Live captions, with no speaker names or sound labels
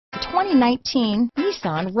2019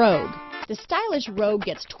 Nissan Rogue. The stylish Rogue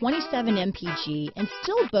gets 27 mpg and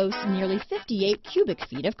still boasts nearly 58 cubic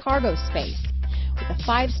feet of cargo space. With a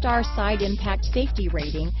 5-star side impact safety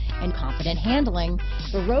rating and confident handling,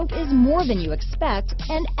 the Rogue is more than you expect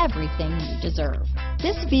and everything you deserve.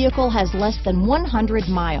 This vehicle has less than 100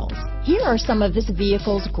 miles. Here are some of this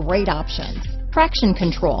vehicle's great options: traction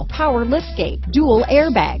control, power liftgate, dual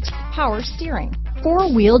airbags, power steering,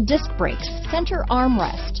 4-wheel disc brakes, center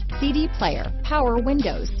armrest, CD player, power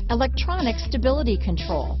windows, electronic stability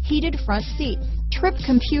control, heated front seats, trip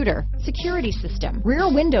computer, security system, rear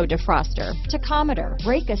window defroster, tachometer,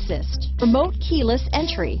 brake assist, remote keyless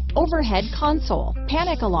entry, overhead console,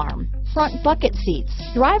 panic alarm, front bucket seats.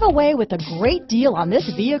 Drive away with a great deal on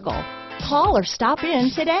this vehicle. Call or stop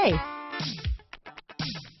in today.